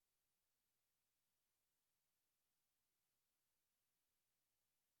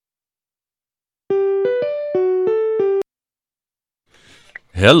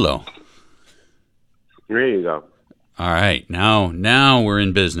Hello. There you go. All right, now we're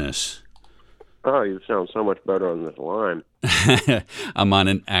in business. Oh, you sound so much better on this line. I'm on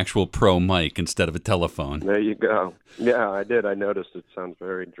an actual pro mic instead of a telephone. There you go. Yeah, I did. I noticed it sounds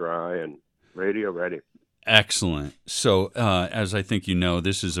very dry and radio ready. Excellent. So, as I think you know,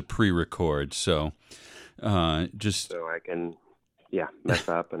 this is a pre-record. So, just So I can, yeah, mess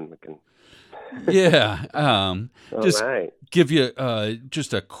up and we can. yeah, All just right. give you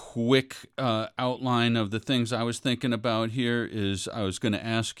just a quick outline of the things I was thinking about here. Is I was going to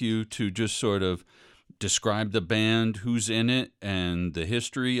ask you to just sort of describe the band, who's in it, and the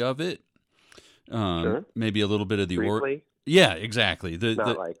history of it. Sure. Maybe a little bit of Briefly. yeah, exactly.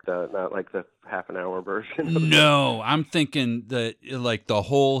 Not like the half an hour version of the. No, I'm thinking that like the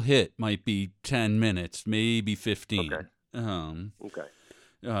whole hit might be 10 minutes, maybe Okay. 15. Um, Okay.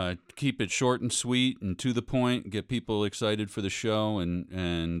 Keep it short and sweet and to the point, get people excited for the show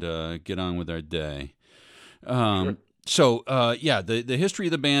and get on with our day. Sure. Yeah, the history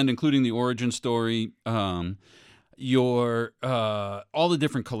of the band, including the origin story, your all the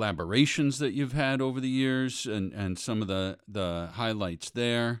different collaborations that you've had over the years, and some of the highlights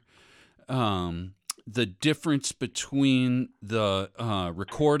there. The difference between the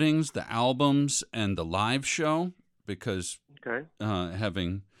recordings, the albums, and the live show, because Okay.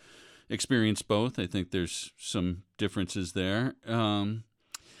 having experienced both, I think there's some differences there.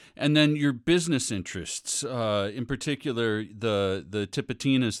 And then your business interests, in particular the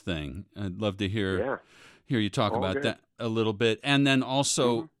Tipitinas thing. I'd love to Yeah. hear you talk All about good. that a little bit. And then Hmm.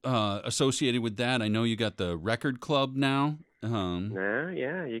 also associated with that, I know you got the record club now. Yeah.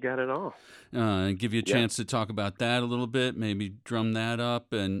 Yeah. You got it all. Give you a Yep. chance to talk about that a little bit, maybe drum that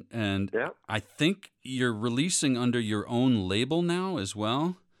up, and Yep. I think you're releasing under your own label now as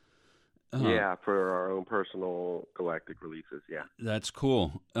well. Uh, Yeah. For our own personal galactic releases. Yeah. that's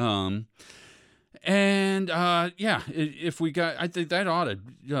cool. And yeah, if we got, I think that ought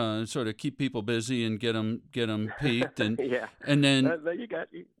to sort of keep people busy and get them peaked, Yeah. and then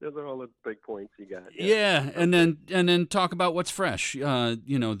Those are all the big points you got. Yeah. yeah, Sounds great. and then talk about what's fresh.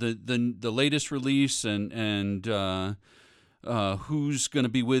 The latest release and who's going to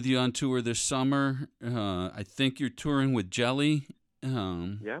be with you on tour this summer. I think you're touring with Jelly.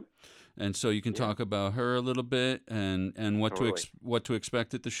 Um, Yeah. and so you can Yeah. talk about her a little bit and Totally. what to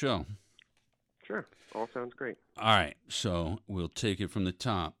expect at the show. Sure. All sounds great. All right, so we'll take it from the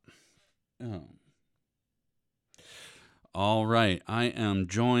top. Oh. All right, I am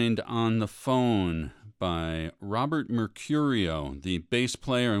joined on the phone by Robert Mercurio, the bass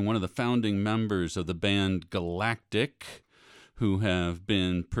player and one of the founding members of the band Galactic, who have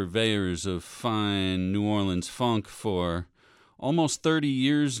been purveyors of fine New Orleans funk for almost 30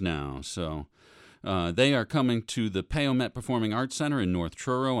 years now. So they are coming to the Payomet Performing Arts Center in North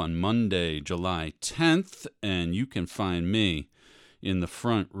Truro on Monday, July 10th, and you can find me in the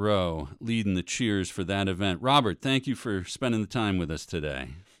front row leading the cheers for that event. Robert, thank you for spending the time with us today.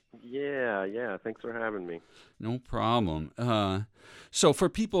 Yeah. Yeah. Thanks for having me. No problem. So, for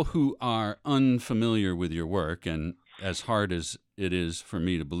people who are unfamiliar with your work, and as hard as it is for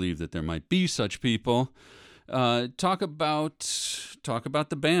me to believe that there might be such people, talk about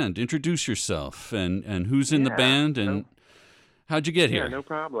the band. Introduce yourself and who's in the Yeah. band No. and how'd you get Yeah. here? No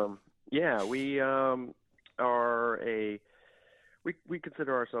problem. Yeah. We are a we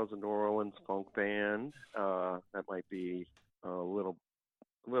consider ourselves a New Orleans funk band. That might be a little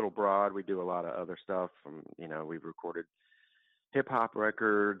broad. We do a lot of other stuff. We've recorded hip hop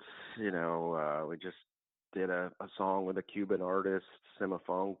records. We just did a song with a Cuban artist, Sima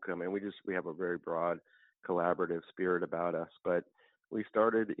Funk. I mean, we have a very broad collaborative spirit about us. But we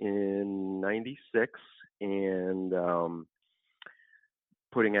started in '96 and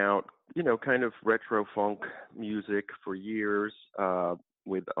putting out, kind of retro funk music for years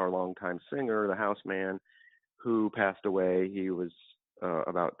with our longtime singer, the house man, who passed away. He was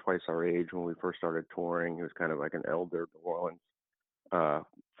about twice our age when we first started touring. He was kind of like an elder New Orleans uh,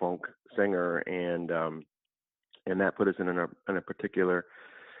 funk singer, and that put us in a particular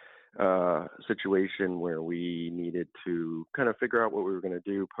situation where we needed to kind of figure out what we were going to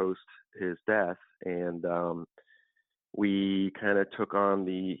do post his death, and we kind of took on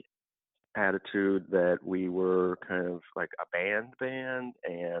the attitude that we were kind of like a band, and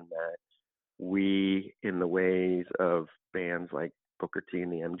that we, in the ways of bands like Booker T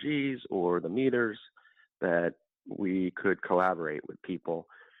and the MGs or the Meters, that we could collaborate with people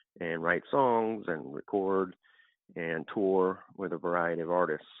and write songs and record and tour with a variety of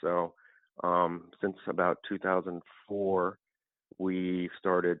artists. So since about 2004, we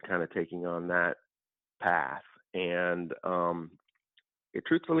started kind of taking on that path. And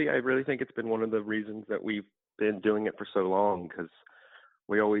truthfully, I really think it's been one of the reasons that we've been doing it for so long, because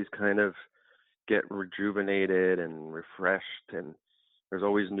we always kind of get rejuvenated and refreshed, and there's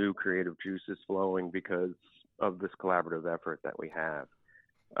always new creative juices flowing because of this collaborative effort that we have.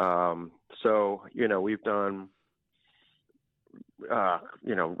 So, we've done,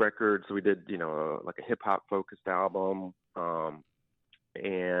 records. We did, like a hip hop focused album,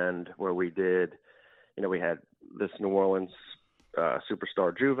 and where we did, we had this New Orleans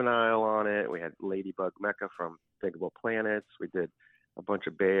superstar Juvenile on it. We had Ladybug Mecca from Thinkable Planets. We did a bunch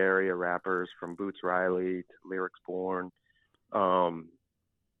of Bay Area rappers from Boots Riley to Lyrics Born, and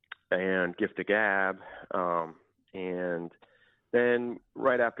Gift of Gab. And then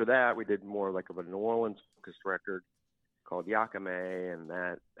right after that, we did more like of a New Orleans focused record called Yakame, and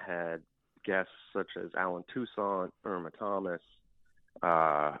that had guests such as Alan Toussaint, Irma Thomas,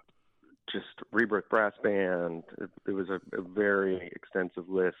 just Rebirth Brass Band. It was a very extensive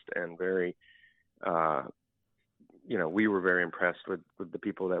list, and very, we were very impressed with the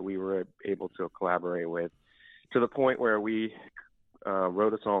people that we were able to collaborate with, to the point where we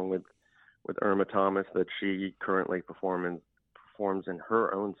wrote a song with Irma Thomas that she currently performs in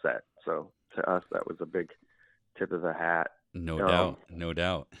her own set. So to us, that was a big tip of the hat. No doubt.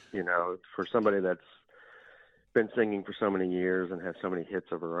 For somebody that's been singing for so many years and has so many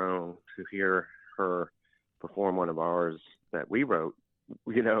hits of her own, to hear her perform one of ours that we wrote,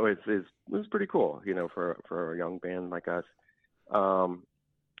 it was pretty cool, for a young band like us.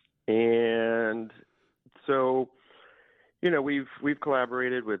 And so, we've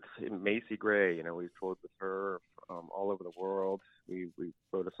collaborated with Macy Gray. We've toured with her all over the world. We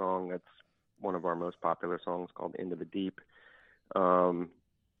wrote a song that's one of our most popular songs called Into the Deep.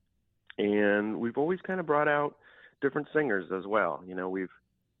 And we've always kind of brought out different singers as well. We've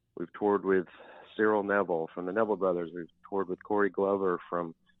toured with Cyril Neville from the Neville Brothers. We've toured with Corey Glover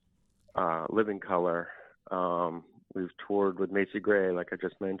from Living Color. We've toured with Macy Gray, like I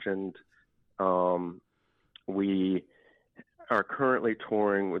just mentioned. We are currently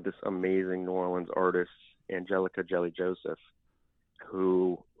touring with this amazing New Orleans artist, Angelica Jelly Joseph,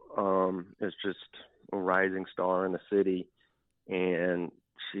 who is just a rising star in the city, and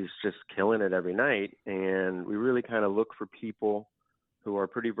she's just killing it every night. And we really kind of look for people who are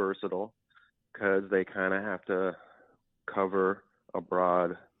pretty versatile, because they kind of have to cover a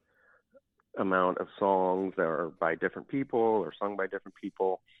broad amount of songs that are by different people or sung by different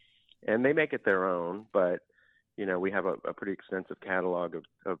people, and they make it their own. But we have a pretty extensive catalog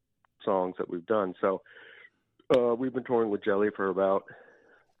of songs that we've done. So we've been touring with Jelly for about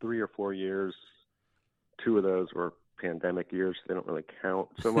 3 or 4 years. 2 of those were pandemic years, so they don't really count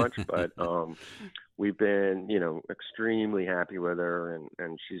so much. But we've been, extremely happy with her,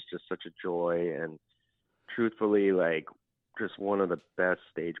 and she's just such a joy, and truthfully, like, just one of the best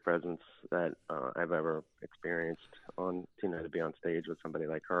stage presence that I've ever experienced on, to be on stage with somebody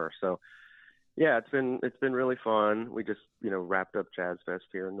like her. So yeah, it's been really fun. We just, wrapped up Jazz Fest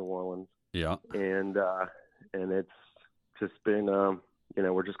here in New Orleans. Yeah. And it's just been,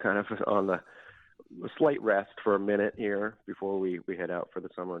 we're just kind of on a slight rest for a minute here before we head out for the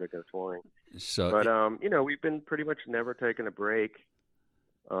summer to go touring. But we've been pretty much never taking a break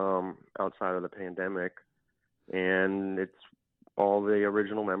outside of the pandemic, and it's all the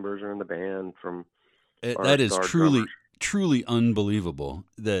original members are in the band from. That is truly unbelievable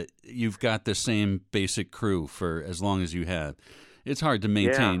that you've got the same basic crew for as long as you have. It's hard to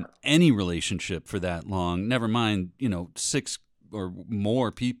maintain any relationship for that long. Never mind, 6 or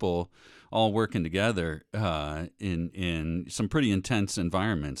more people all working together in some pretty intense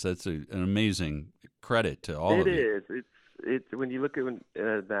environments. That's an amazing credit to all of you. It is. It's when you look at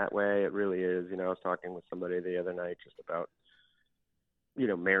it that way, it really is. I was talking with somebody the other night just about,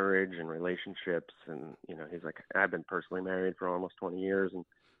 marriage and relationships, and he's like, I've been personally married for almost 20 years, and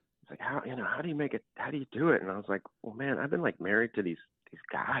he's like, how do you make it? How do you do it? And I was like, well, man, I've been like married to these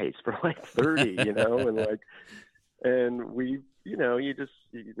guys for like 30, and like, and we,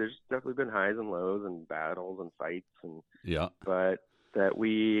 there's definitely been highs and lows and battles and fights, and but that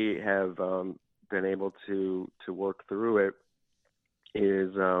we have been able to work through it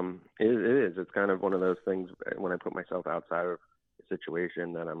is it's kind of one of those things when I put myself outside of the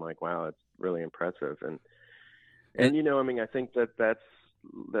situation that I'm like, wow, it's really impressive. And I think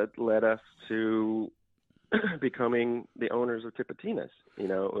that led us to becoming the owners of Tipitinas. It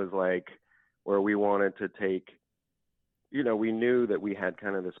was like where we wanted to take, we knew that we had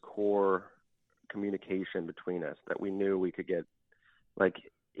kind of this core communication between us that we knew we could get, like,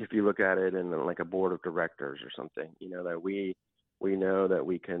 if you look at it in like a board of directors or something, that we know that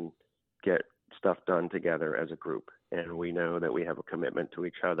we can get stuff done together as a group, and we know that we have a commitment to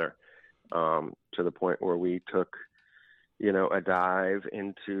each other, to the point where we took, a dive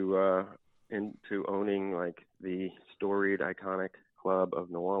into owning like the storied, iconic club of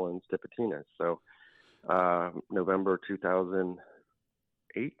New Orleans, Tipitina's. So November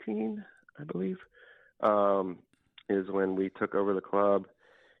 2018, I believe, is when we took over the club,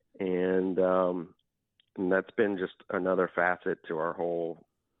 and that's been just another facet to our whole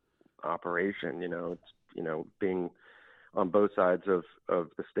operation. It's being on both sides of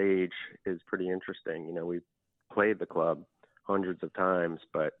the stage is pretty interesting. We've played the club hundreds of times,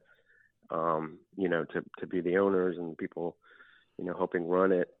 but to be the owners and people, helping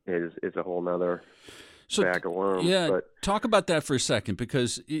run it is a whole nother bag of worms. Yeah, but talk about that for a second,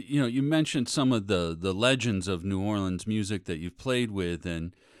 because you mentioned some of the legends of New Orleans music that you've played with,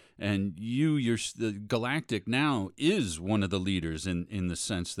 and the Galactic now is one of the leaders in the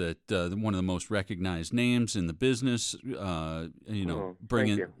sense that one of the most recognized names in the business.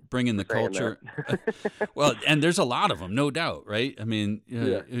 Bringing the culture. Well, and there's a lot of them, no doubt, right? I mean,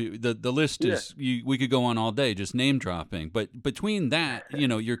 the list is we could go on all day just name dropping. But between that,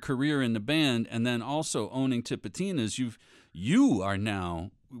 your career in the band, and then also owning Tipitina's, you are now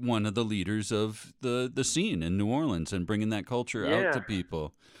one of the leaders of the scene in New Orleans and bringing that culture out to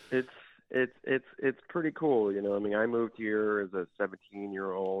people. It's pretty cool. I moved here as a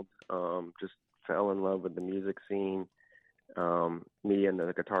 17-year-old, just fell in love with the music scene. Me and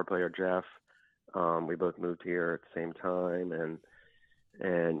the guitar player Jeff, we both moved here at the same time, and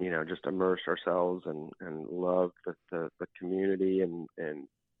just immersed ourselves and loved the community, and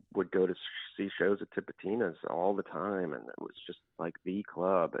would go to see shows at Tipitina's all the time, and it was just like the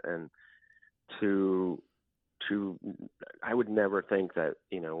club. And I would never think that,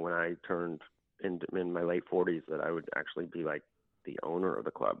 when I turned in my late 40s, that I would actually be like the owner of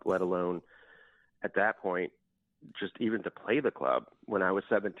the club, let alone at that point, just even to play the club. When I was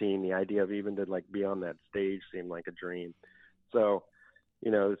 17, the idea of even to like be on that stage seemed like a dream. So,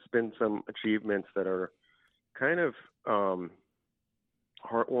 it's been some achievements that are kind of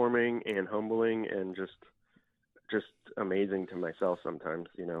heartwarming and humbling, and just amazing to myself sometimes,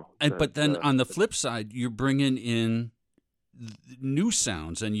 But then on the flip side, you're bringing in new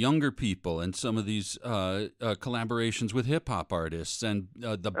sounds and younger people, and some of these collaborations with hip hop artists and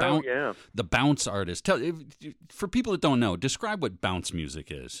the bounce artists. For people that don't know, describe what bounce music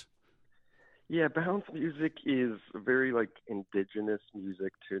is. Yeah, bounce music is very like indigenous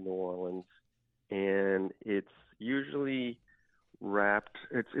music to New Orleans, and it's usually rapped.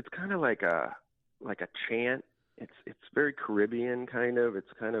 It's kind of like a chant. It's very Caribbean kind of. It's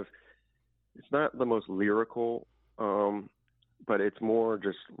not the most lyrical, but it's more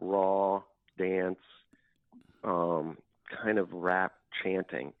just raw dance, kind of rap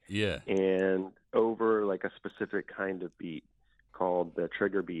chanting. Yeah. And over like a specific kind of beat called the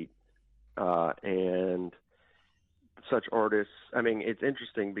trigger beat. And such artists, it's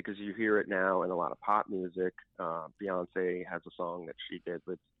interesting because you hear it now in a lot of pop music. Beyonce has a song that she did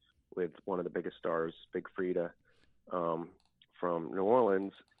with one of the biggest stars, Big Frida, from New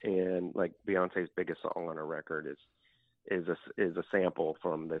Orleans, and like Beyonce's biggest song on her record is a sample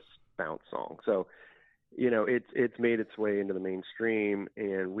from this bounce song. So, it's made its way into the mainstream,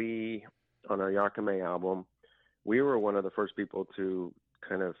 and we, on our Yakame album, we were one of the first people to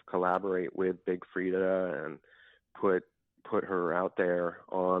kind of collaborate with Big Frida and put her out there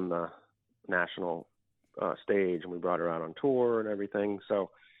on the national stage, and we brought her out on tour and everything. So,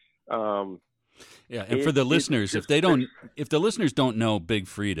 and for the listeners, if the listeners don't know Big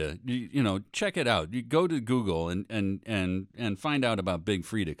Frida, check it out. You go to Google and find out about Big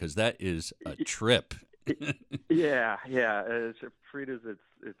Frida, because that is a trip. Yeah. Frida's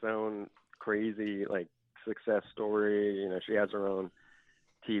its own crazy like success story. She has her own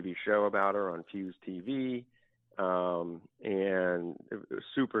TV show about her on Fuse TV, and it was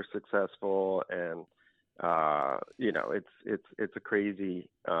super successful, and it's a crazy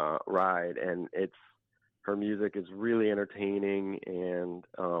ride, and her music is really entertaining, and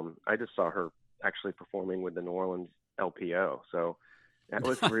I just saw her actually performing with the New Orleans LPO, so that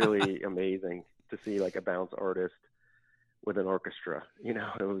was really amazing to see like a bounce artist with an orchestra.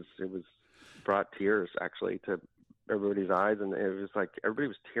 It was brought tears actually to everybody's eyes, and it was like everybody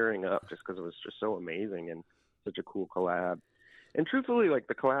was tearing up just because it was just so amazing and such a cool collab. And truthfully, like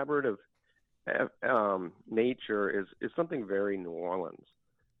the collaborative nature is something very New Orleans,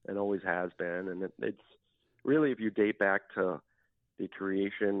 and always has been. And it's really, if you date back to the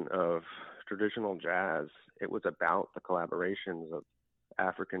creation of traditional jazz, it was about the collaborations of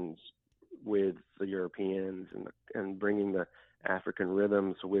Africans with the Europeans, and bringing the African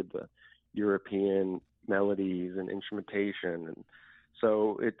rhythms with the European melodies and instrumentation, and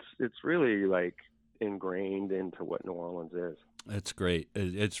so it's really like ingrained into what New Orleans is. It's great.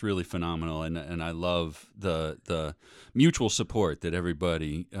 It's really phenomenal, and I love the mutual support that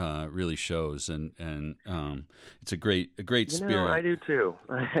everybody really shows, and it's a great I spirit. do too.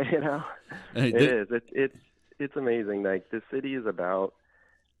 you know, Uh, it th- is. It's amazing. Like the city is about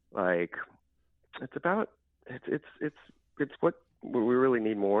like it's about it's what we really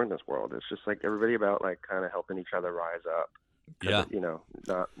need more in this world. It's just like everybody about like kind of helping each other rise up because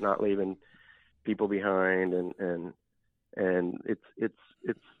yeah, not leaving people behind, and it's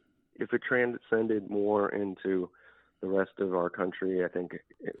if it transcended more into the rest of our country, I think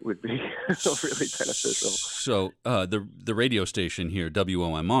it would be really beneficial. So the radio station here,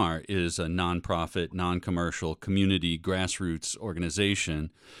 WOMR, is a nonprofit, non-commercial, community grassroots organization.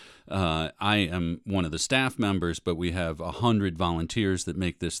 I am one of the staff members, but we have 100 volunteers that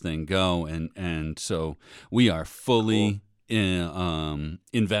make this thing go, and so we are Cool. fully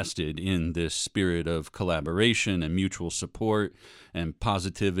invested in this spirit of collaboration and mutual support and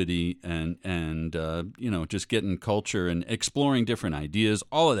positivity and just getting culture and exploring different ideas,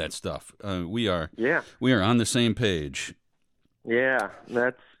 all of that stuff. We are Yeah. we are on the same page. Yeah,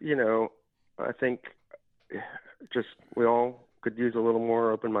 that's, I think just we all could use a little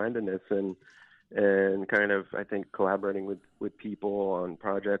more open-mindedness and kind of, I think, collaborating with people on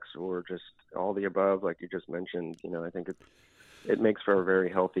projects or just all the above, like you just mentioned. I think it makes for a very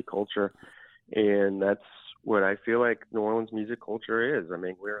healthy culture, and that's what I feel like New Orleans music culture is. I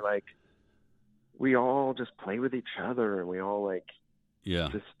mean, we all just play with each other, and we all like Yeah.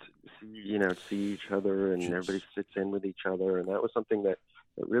 just see each other, and everybody Just fits in with each other. And that was something that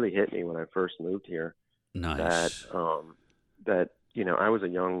really hit me when I first moved here. That nice. that I was a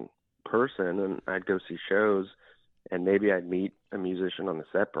young person, and I'd go see shows, and maybe I'd meet a musician on the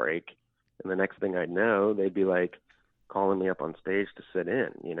set break, and the next thing I'd know, they'd be like calling me up on stage to sit in,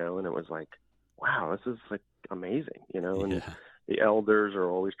 and it was like, wow, this is like amazing, and Yeah. the elders are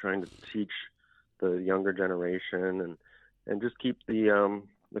always trying to teach the younger generation and just keep the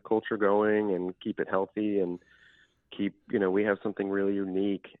culture going and keep it healthy and keep, we have something really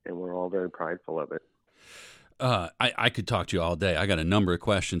unique, and we're all very prideful of it. I could talk to you all day. I got a number of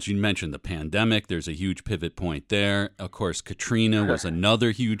questions. You mentioned the pandemic. There's a huge pivot point there. Of course, Katrina was another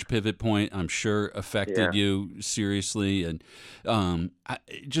huge pivot point. I'm sure affected Yeah. you seriously. And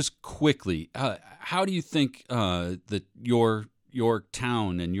just quickly, how do you think that your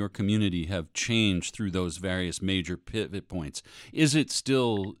town and your community have changed through those various major pivot points? Is it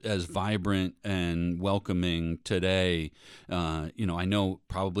still as vibrant and welcoming today? I know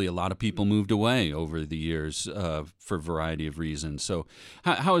probably a lot of people moved away over the years for a variety of reasons. So,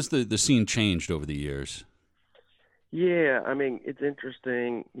 how has the scene changed over the years? Yeah, I mean, it's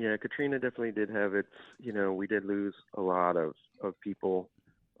interesting. Yeah, Katrina definitely did have its, we did lose a lot of people,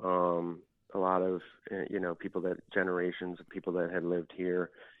 a lot of, people that generations of people that had lived here,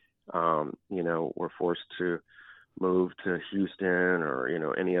 were forced to move to Houston or,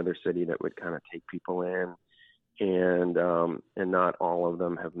 any other city that would kind of take people in. And not all of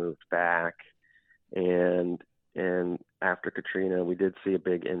them have moved back. And after Katrina, we did see a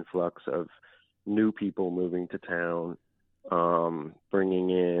big influx of new people moving to town, bringing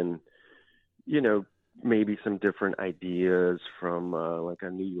in, maybe some different ideas from like a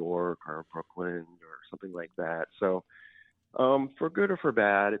New York or Brooklyn or something like that. So, for good or for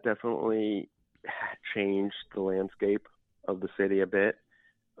bad, it definitely changed the landscape of the city a bit.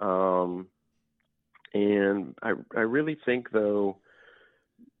 Um, and I really think, though,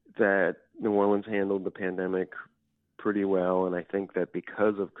 that New Orleans handled the pandemic pretty well. And I think that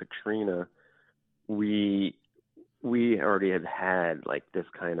because of Katrina, we already had like this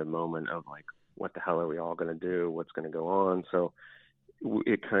kind of moment of like, what the hell are we all going to do? What's going to go on? So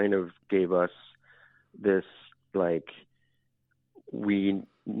it kind of gave us this like,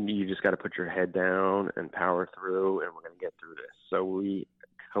 you just got to put your head down and power through, and we're going to get through this. So we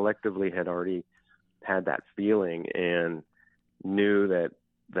collectively had already had that feeling and knew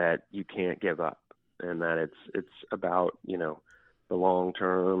that you can't give up, and that it's about the long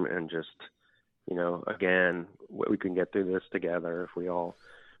term, and just again, we can get through this together if we all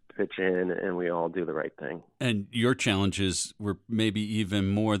pitch in and we all do the right thing. And your challenges were maybe even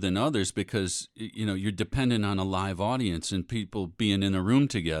more than others because you're dependent on a live audience and people being in a room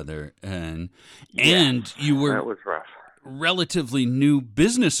together, and Yes, you that were was rough. relatively new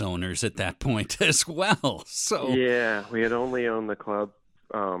business owners at that point as well. So Yeah, we had only owned the club,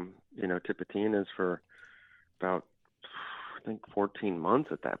 Tipitina's for about, I think, 14 months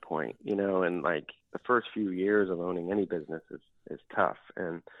at that point, and like the first few years of owning any business is tough.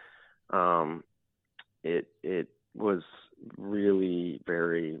 And um, it was really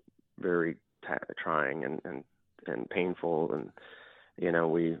very, very trying and painful, and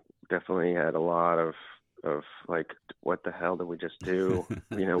we definitely had a lot of like, what the hell did we just do?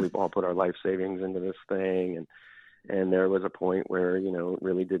 We all put our life savings into this thing, and there was a point where it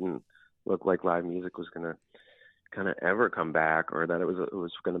really didn't look like live music was going to kind of ever come back, or that it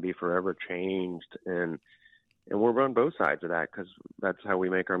was going to be forever changed. And we're on both sides of that, because that's how we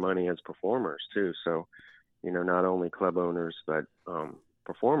make our money as performers too. So not only club owners, but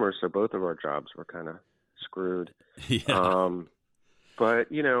performers. So both of our jobs were kind of screwed. Yeah. But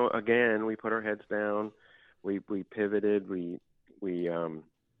again, we put our heads down. We pivoted. We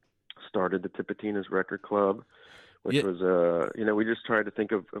started the Tipitina's Record Club, which Yeah. was we just tried to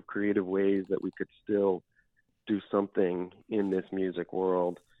think of creative ways that we could still do something in this music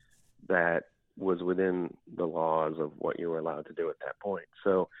world that was within the laws of what you were allowed to do at that point.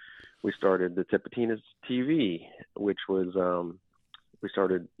 So we started the Tipitina's TV, which was we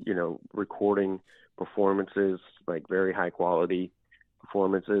started recording performances, like very high quality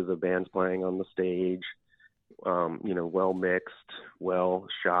performances of bands playing on the stage, well mixed, well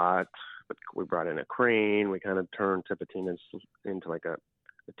shot. We brought in a crane. We kind of turned Tipitina's into like a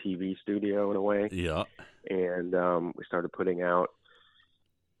TV studio in a way. Yeah. And we started putting out,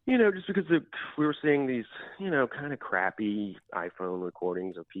 just because we were seeing these, kind of crappy iPhone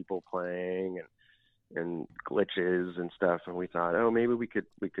recordings of people playing and glitches and stuff. And we thought, oh, maybe we could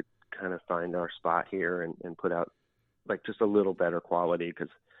kind of find our spot here and put out like just a little better quality,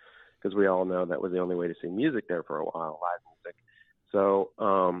 because we all know that was the only way to see music there for a while, live music. So,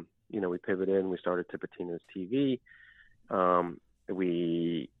 we pivoted and we started Tipitina's TV.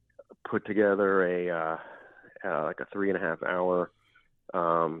 We put together like a 3.5 hour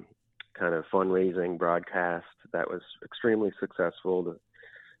kind of fundraising broadcast that was extremely successful.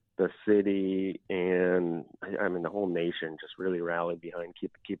 The city and I mean the whole nation just really rallied behind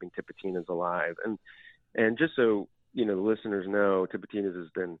keeping Tipitina's alive. And just so the listeners know, Tipitina's has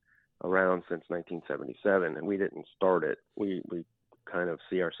been around since 1977, and we didn't start it. We kind of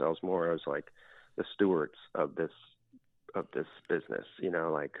see ourselves more as like the stewards of this business.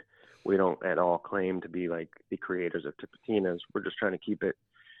 Like, we don't at all claim to be like the creators of Tipitina's. We're just trying to keep it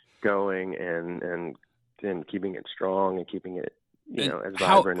going and keeping it strong and keeping it as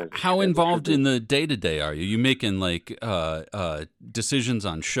vibrant as how as it involved should in be. the day-to-day are you? You making like decisions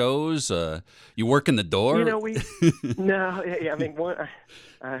on shows? You working the door? We no, yeah, I mean,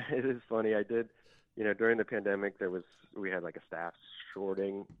 it is funny. I did, during the pandemic, we had like a staff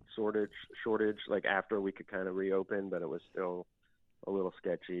shortage, like after we could kind of reopen, but it was still a little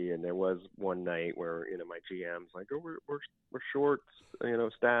sketchy. And there was one night where my GM's like, oh, we're short,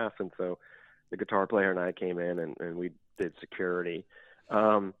 staff, and so the guitar player and I came in and we did security.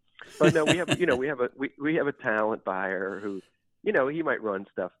 But no, we have we have a talent buyer who, he might run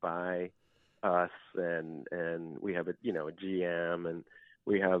stuff by us, and we have a GM, and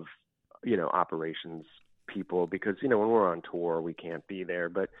we have operations people, because when we're on tour we can't be there,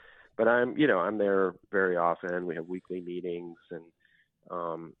 but I'm there very often. We have weekly meetings, and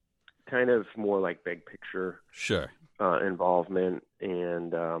kind of more like big picture Sure. involvement.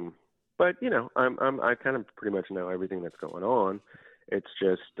 And but I kind of pretty much know everything that's going on. It's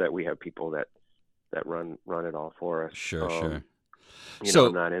just that we have people that run it all for us. Sure. I'm So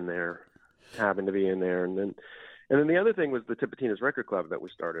not in there, happen to be in there. And then the other thing was the Tipitina's Record Club that we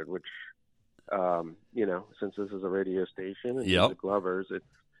started, which since this is a radio station and yep. music lovers, it's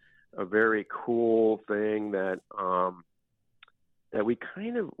a very cool thing that we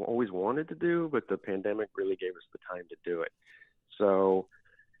kind of always wanted to do, but the pandemic really gave us the time to do it. So,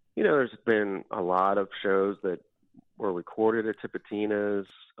 there's been a lot of shows that were recorded at Tipitina's.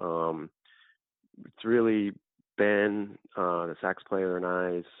 It's really been the sax player and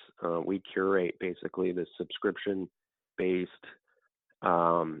I's. We curate basically the subscription-based.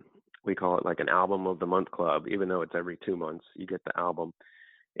 We call it like an album of the month club, even though it's every 2 months you get the album,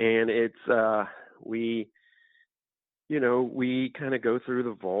 and it's we kind of go through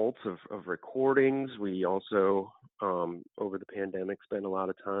the vaults of recordings. We also, over the pandemic, spent a lot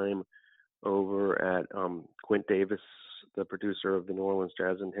of time over at Quint Davis, the producer of the New Orleans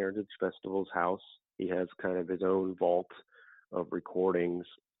Jazz and Heritage Festival's house. He has kind of his own vault of recordings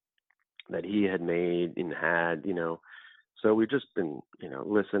that he had made and had, So we've just been,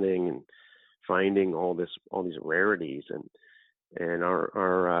 listening and finding all these rarities, and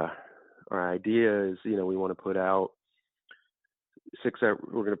our idea is, we want to put out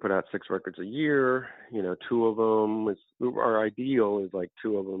we're going to put out 6 records a year. 2 of them our ideal is like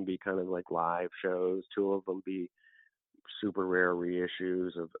 2 of them be kind of like live shows, 2 of them be super rare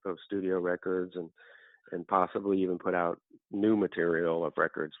reissues of studio records, and possibly even put out new material of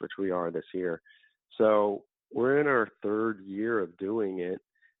records, which we are this year. So we're in our third year of doing it.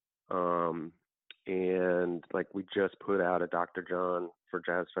 And like we just put out a Dr. John for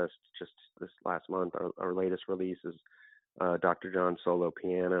Jazz Fest just this last month. Our latest release is Dr. John solo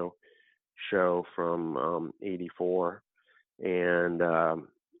piano show from '84, and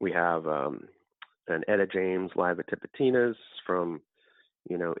we have an Etta James live at Tipitina's from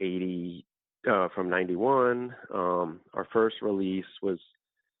 80 from '91. Our first release was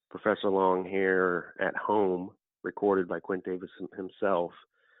Professor Longhair at Home, recorded by Quint Davis himself,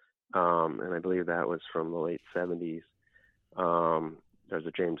 and I believe that was from the late '70s. There's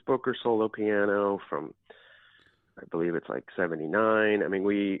a James Booker solo piano from, I believe it's like '79. I mean,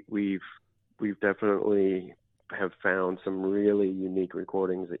 we've definitely have found some really unique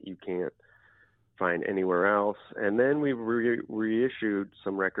recordings that you can't find anywhere else. And then we've reissued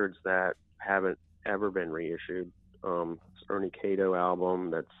some records that haven't ever been reissued. Ernie Cato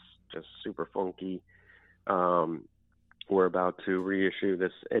album that's just super funky. We're about to reissue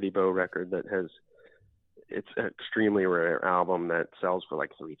this Eddie Bo record it's an extremely rare album that sells for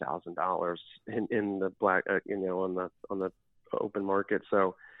like $3,000 in the black, on the open market.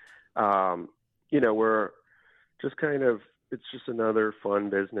 So, we're just kind of, it's just another fun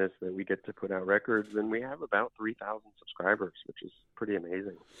business that we get to put out records, and we have about 3,000 subscribers, which is pretty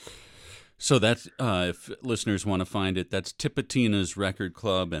amazing. So that's, if listeners want to find it, that's Tipitina's Record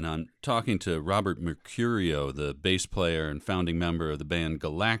Club, and I'm talking to Robert Mercurio, the bass player and founding member of the band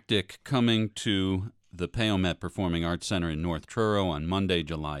Galactic, coming to the Payomet Performing Arts Center in North Truro on Monday,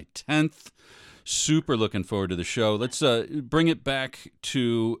 July 10th. Super looking forward to the show. Let's bring it back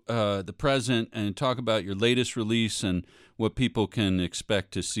to the present and talk about your latest release and what people can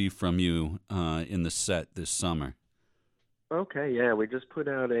expect to see from you in the set this summer. Okay, yeah, we just put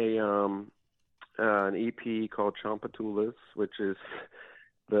out an EP called Champatulas, which is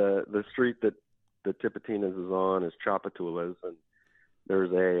the street that the Tipitina's is on is Chapatulas, and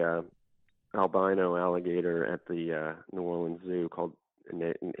there's a albino alligator at the New Orleans Zoo called, and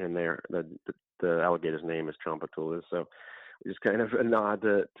the alligator's name is Champatulas. So just kind of a nod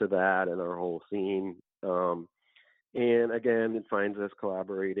to that and our whole scene. And again, it finds us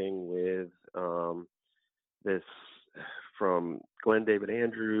collaborating with this from Glenn David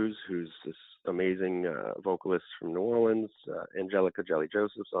Andrews, who's this amazing vocalist from New Orleans. Angelica Jelly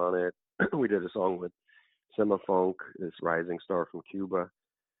Joseph's on it. We did a song with Sema Funk, this rising star from Cuba,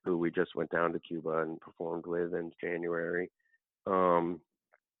 who we just went down to Cuba and performed with in January.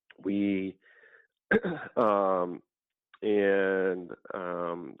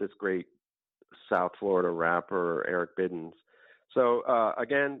 This great South Florida rapper, Eric Biddens. So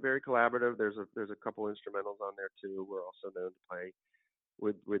again, very collaborative. There's a couple instrumentals on there too. We're also known to play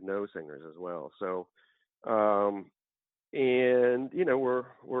with no singers as well. So, we're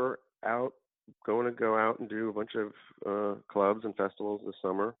going to go out and do a bunch of clubs and festivals this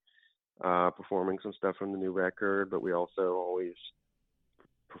summer, performing some stuff from the new record. But we also always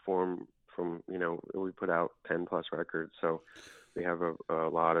perform from, we put out 10 plus records, so we have a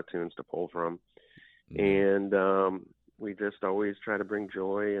lot of tunes to pull from. And we just always try to bring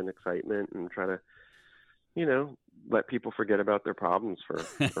joy and excitement and try to, let people forget about their problems or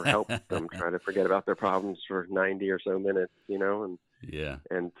help them try to forget about their problems for 90 or so minutes, and yeah.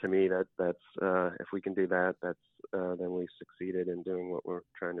 And to me, that's if we can do that, then we succeeded in doing what we're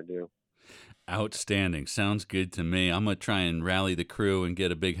trying to do. Outstanding. Sounds good to me. I'm going to try and rally the crew and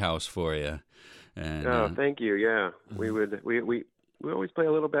get a big house for you. And, thank you. Yeah, we always play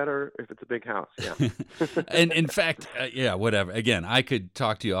a little better if it's a big house. Yeah. And in fact, whatever. Again, I could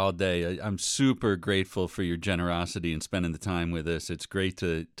talk to you all day. I'm super grateful for your generosity and spending the time with us. It's great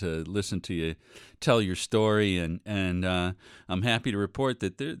to listen to you tell your story, and I'm happy to report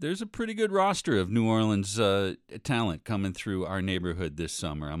that there's a pretty good roster of New Orleans talent coming through our neighborhood this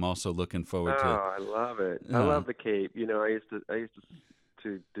summer. I'm also looking forward to. Oh, I love it. I love the Cape. I used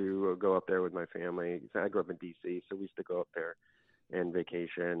to go up there with my family. I grew up in D.C., so we used to go up there and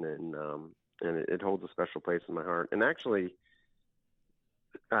vacation, and it holds a special place in my heart. And actually,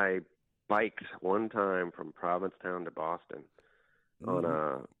 I biked one time from Provincetown to Boston on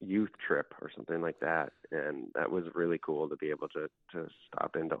a youth trip or something like that, and that was really cool to be able to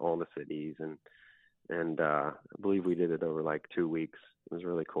stop into all the cities, and I believe we did it over like 2 weeks. It was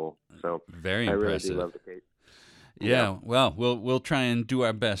really cool. So very impressive. I really do love the Cape. Yeah, well, we'll try and do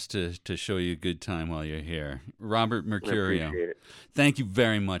our best to show you a good time while you're here. Robert Mercurio, I appreciate it. Thank you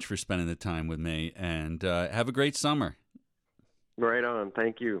very much for spending the time with me, and have a great summer. Right on.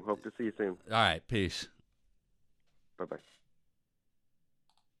 Thank you. Hope to see you soon. All right, peace. Bye-bye.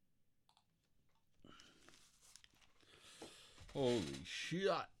 Holy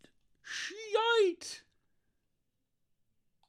shit. Shite!